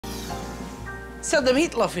So the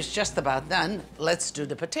meatloaf is just about done. Let's do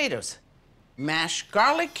the potatoes. Mashed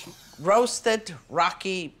garlic, roasted,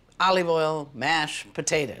 rocky, olive oil, mashed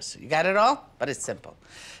potatoes. You got it all? But it's simple.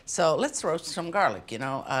 So let's roast some garlic. You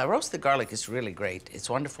know, roasted garlic is really great. It's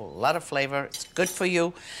wonderful, a lot of flavor. It's good for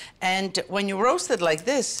you. And when you roast it like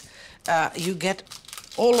this, you get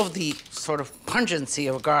all of the sort of pungency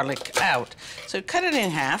of garlic out. So you cut it in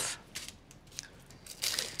half.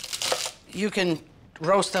 You can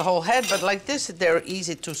roast the whole head, but like this, they're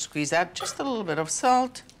easy to squeeze out. Just a little bit of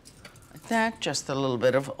salt, like that. Just a little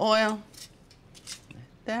bit of oil,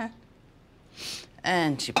 like that.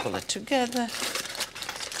 And you pull it together,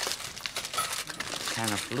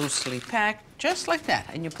 kind of loosely packed, just like that.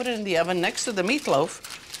 And you put it in the oven next to the meatloaf.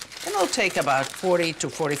 And it'll take about 40 to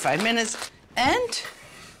 45 minutes, and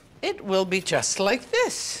it will be just like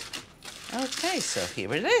this. Okay, so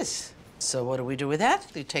here it is. So what do we do with that?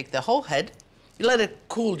 You take the whole head, you let it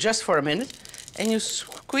cool just for a minute, and you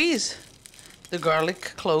squeeze the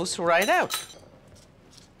garlic cloves right out.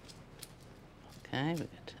 Okay, we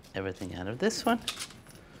get everything out of this one.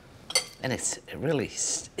 And it's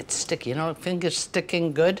sticky, you know, fingers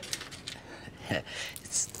sticking good.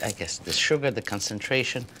 It's, I guess, the sugar, the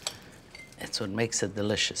concentration, it's what makes it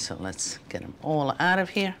delicious. So let's get them all out of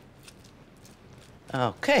here.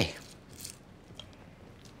 Okay.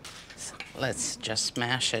 So let's just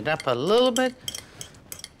mash it up a little bit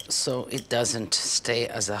so it doesn't stay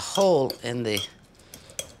as a whole in the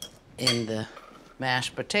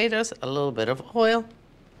mashed potatoes. A little bit of oil,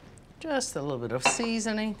 just a little bit of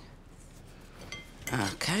seasoning.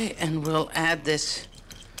 Okay, and we'll add this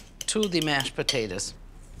to the mashed potatoes.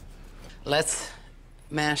 Let's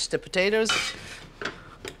mash the potatoes.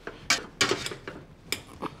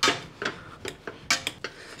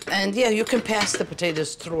 And yeah, you can pass the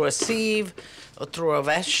potatoes through a sieve or through a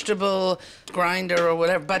vegetable grinder or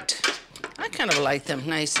whatever, but I kind of like them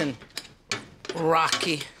nice and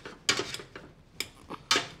rocky.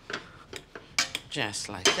 Just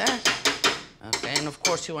like that. Okay, and of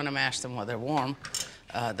course you want to mash them while they're warm.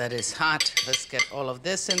 That is hot. Let's get all of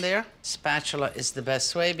this in there. Spatula is the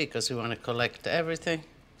best way because we want to collect everything.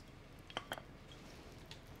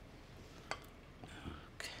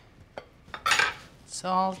 Okay.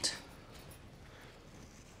 Salt.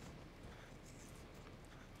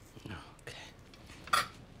 Okay.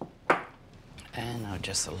 And now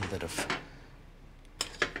just a little bit of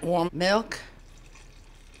warm milk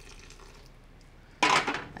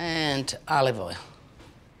and olive oil.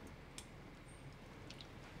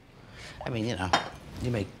 I mean, you know,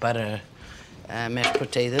 you make butter, mashed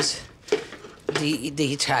potatoes.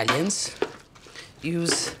 The Italians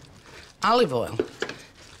use olive oil.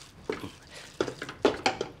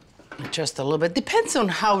 Just a little bit. Depends on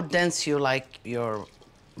how dense you like your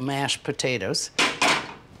mashed potatoes.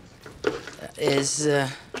 Is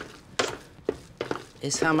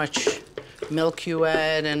how much milk you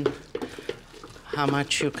add and how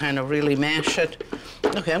much you kind of really mash it.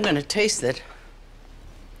 Okay, I'm gonna taste it.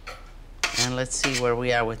 And let's see where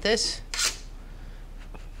we are with this.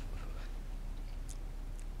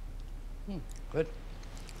 Good.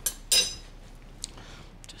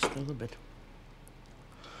 Just a little bit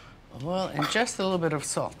of oil and just a little bit of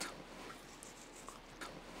salt.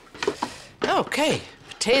 Okay,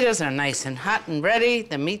 potatoes are nice and hot and ready.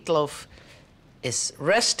 The meatloaf is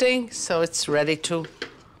resting, so it's ready to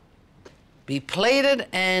be plated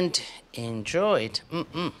and enjoyed.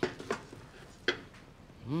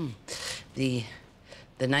 The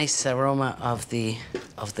nice aroma of the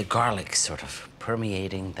garlic sort of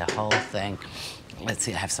permeating the whole thing. Let's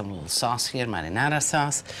see, I have some little sauce here, marinara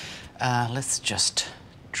sauce. Let's just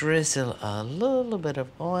drizzle a little bit of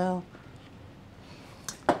oil.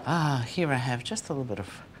 Here I have just a little bit of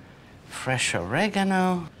fresh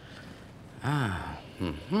oregano.